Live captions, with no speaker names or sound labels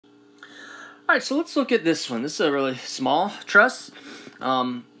Alright, so let's look at this one. This is a really small truss,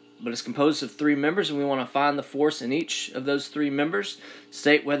 but it's composed of 3 members, and we want to find the force in each of those 3 members,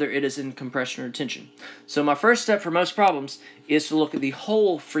 state whether it is in compression or tension. So my first step for most problems is to look at the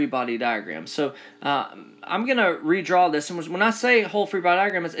whole free body diagram. So I'm going to redraw this, and when I say whole free body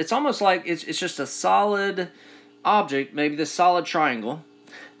diagram, it's almost like it's just a solid object, maybe this solid triangle,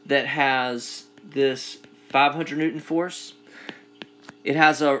 that has this 500 Newton force. It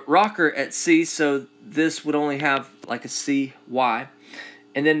has a rocker at C, so this would only have like a CY.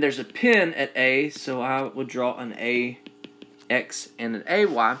 And then there's a pin at A, so I would draw an AX and an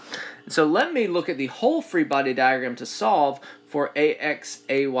AY. So let me look at the whole free body diagram to solve for AX,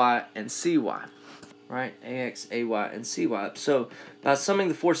 AY, and CY. Right? AX, AY, and CY. So by summing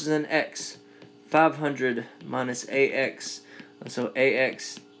the forces in X, 500 minus AX. So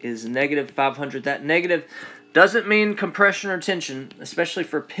AX is negative 500. That negative doesn't mean compression or tension, especially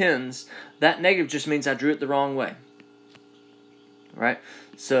for pins. That negative just means I drew it the wrong way. Right?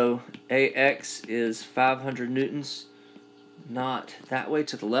 So AX is 500 newtons, not that way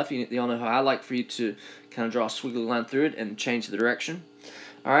to the left. You all know how I like for you to kind of draw a squiggly line through it and change the direction.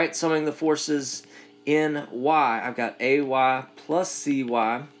 All right, summing the forces in Y, I've got AY plus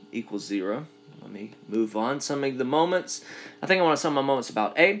CY equals 0. Let me move on. Summing the moments. I think I want to sum my moments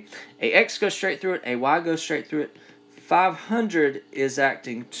about A. AX goes straight through it. AY goes straight through it. 500 is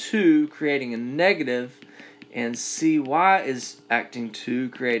acting 2, creating a negative. And CY is acting 2,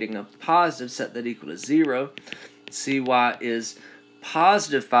 creating a positive, set that equal to 0. CY is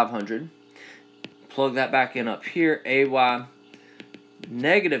positive 500. Plug that back in up here. AY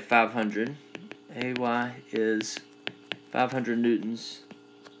negative 500. AY is 500 newtons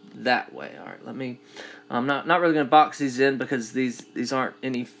that way. All right, let me. I'm not really going to box these in because these aren't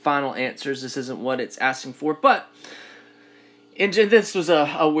any final answers. This isn't what it's asking for, but this was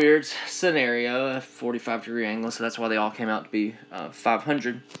a weird scenario, a 45-degree angle, so that's why they all came out to be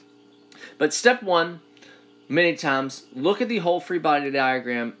 500. But step 1, many times, look at the whole free body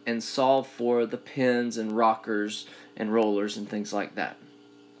diagram and solve for the pins and rockers and rollers and things like that.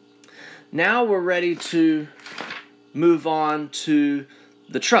 Now we're ready to move on to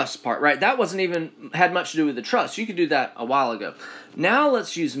the truss part, right? That wasn't even had much to do with the truss. You could do that a while ago. Now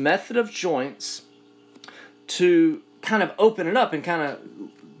let's use method of joints to kind of open it up and kind of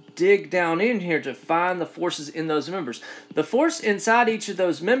dig down in here to find the forces in those members. The force inside each of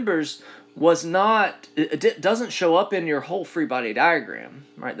those members was not, it doesn't show up in your whole free body diagram,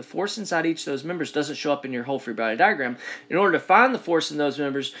 right? The force inside each of those members doesn't show up in your whole free body diagram. In order to find the force in those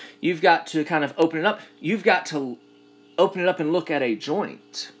members, you've got to kind of open it up. You've got to open it up and look at a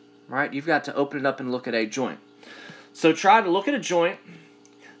joint, right? You've got to open it up and look at a joint. So try to look at a joint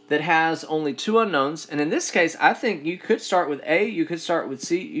that has only 2 unknowns, and in this case, I think you could start with A, you could start with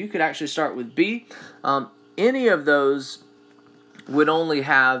C, you could actually start with B. Any of those would only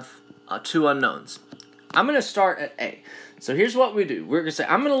have 2 unknowns. I'm going to start at A. So here's what we do. We're going to say,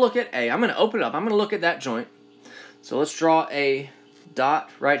 I'm going to look at A. I'm going to open it up. I'm going to look at that joint. So let's draw a dot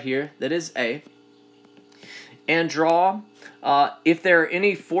right here that is A. And draw, if there are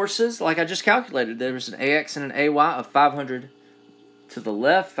any forces, like I just calculated, there was an AX and an AY of 500 to the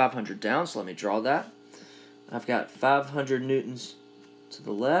left, 500 down, so let me draw that. I've got 500 newtons to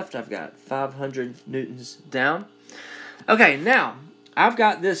the left, I've got 500 newtons down. Okay, now, I've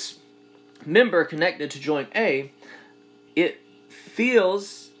got this member connected to joint A. It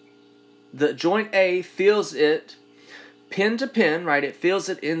feels, the joint A feels it pin to pin, right? It feels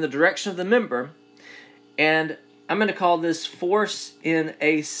it in the direction of the member. And I'm going to call this force in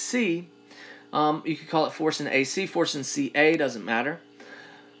AC. You could call it force in AC, force in CA, doesn't matter.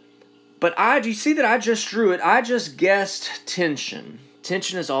 But do you see that I just drew it? I just guessed tension.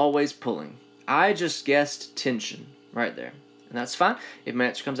 Tension is always pulling. I just guessed tension right there. And that's fine. If my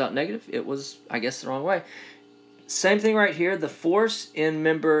answer comes out negative, it was, I guess, the wrong way. Same thing right here. The force in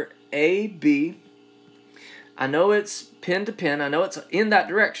member AB, I know it's pin to pin. I know it's in that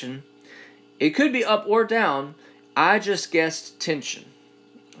direction. It could be up or down. I just guessed tension.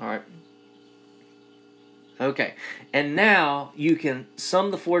 All right. Okay. And now you can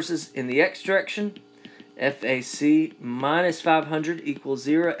sum the forces in the x direction. FAC minus 500 equals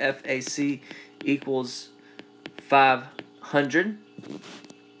 0. FAC equals 500.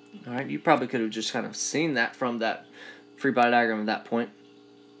 All right. You probably could have just kind of seen that from that free body diagram at that point.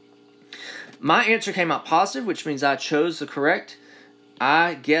 My answer came out positive, which means I chose the correct.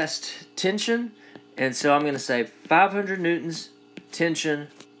 I guessed tension, and so I'm going to say 500 newtons tension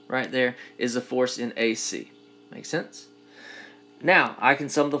right there is the force in AC. Make sense? Now, I can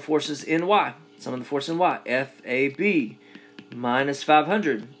sum the forces in Y. Sum of the force in Y. FAB minus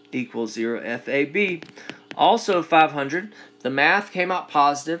 500 equals 0. FAB, also 500. The math came out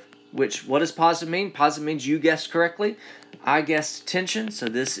positive, which, what does positive mean? Positive means you guessed correctly. I guessed tension, so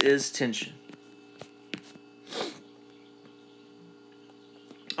this is tension.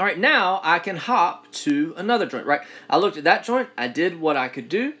 All right, now I can hop to another joint, right? I looked at that joint, I did what I could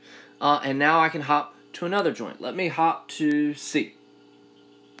do, and now I can hop to another joint. Let me hop to C.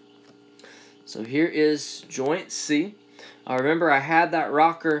 So here is joint C. Remember, I had that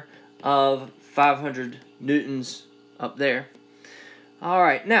rocker of 500 newtons up there. All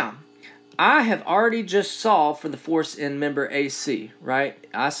right, now, I have already just solved for the force in member AC, right?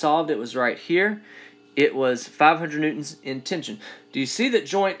 I solved, it was right here. It was 500 newtons in tension. Do you see that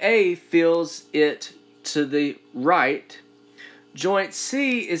joint A feels it to the right? Joint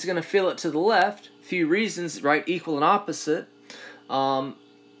C is going to feel it to the left. A few reasons, right? Equal and opposite.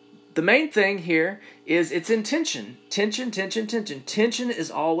 The main thing here is it's in tension. Tension, tension, tension. Tension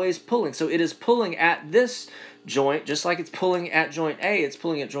is always pulling. So it is pulling at this joint, just like it's pulling at joint A, it's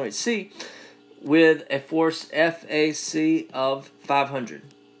pulling at joint C with a force FAC of 500,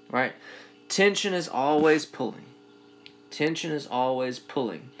 right? Tension is always pulling. Tension is always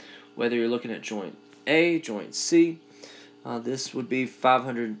pulling. Whether you're looking at joint A, joint C, this would be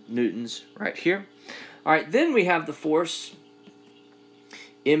 500 newtons right here. All right, then we have the force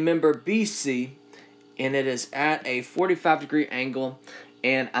in member BC, and it is at a 45-degree angle,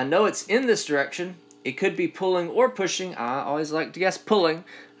 and I know it's in this direction. It could be pulling or pushing. I always like to guess pulling.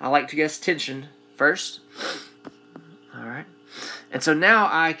 I like to guess tension first. All right. And so now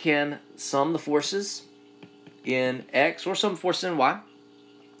I can sum the forces in X or sum the forces in Y.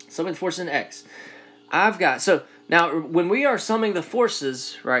 Summing the forces in X. I've got, so now when we are summing the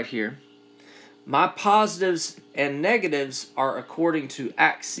forces right here, my positives and negatives are according to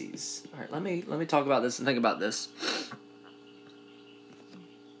axes. All right, let me talk about this and think about this.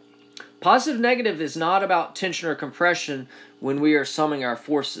 Positive negative is not about tension or compression when we are summing our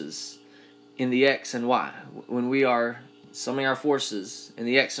forces in the X and Y. When we are summing our forces in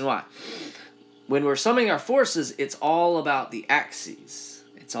the X and Y. When we're summing our forces, it's all about the axes.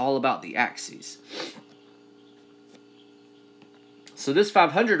 It's all about the axes. So this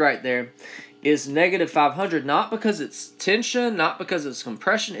 500 right there is negative 500, not because it's tension, not because it's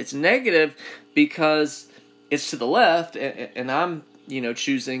compression. It's negative because it's to the left, and I'm,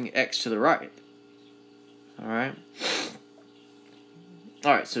 choosing X to the right. All right.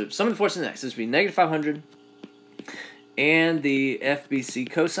 All right, so sum of the force in the X. This would be negative 500. And the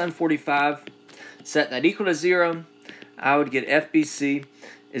FBC cosine 45, set that equal to 0. I would get FBC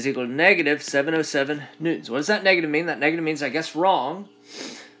is equal to negative 707 newtons. What does that negative mean? That negative means I guess wrong.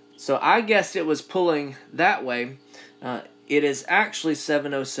 So I guessed it was pulling that way. It is actually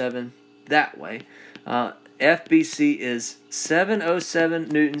 707 that way. FBC is 707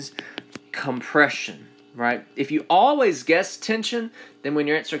 newtons compression, right? If you always guess tension, then when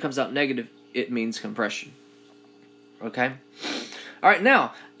your answer comes out negative, it means compression. Okay? All right,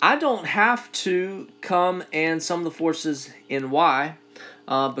 now, I don't have to come and sum the forces in Y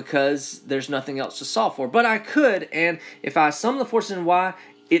because there's nothing else to solve for. But I could, and if I sum the forces in Y,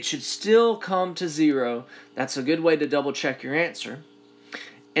 it should still come to 0. That's a good way to double check your answer.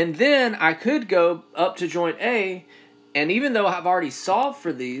 And then I could go up to joint A, and even though I've already solved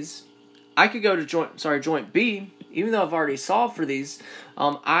for these, I could go to joint B. Even though I've already solved for these,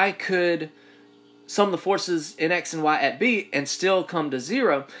 I could sum the forces in X and Y at B and still come to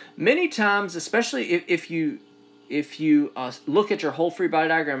 0. Many times, especially if you look at your whole free body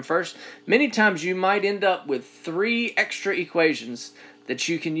diagram first, many times you might end up with 3 extra equations that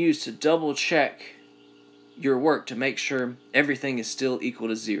you can use to double check your work to make sure everything is still equal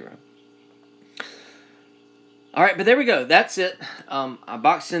to 0. All right, but there we go. That's it. I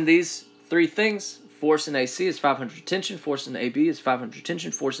boxed in these 3 things. Force in AC is 500 tension. Force in AB is 500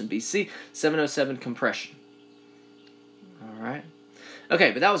 tension. Force in BC, 707 compression. All right.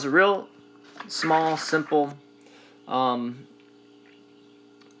 Okay, but that was a real small, simple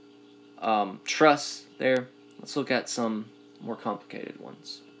truss there. Let's look at some more complicated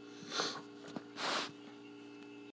ones.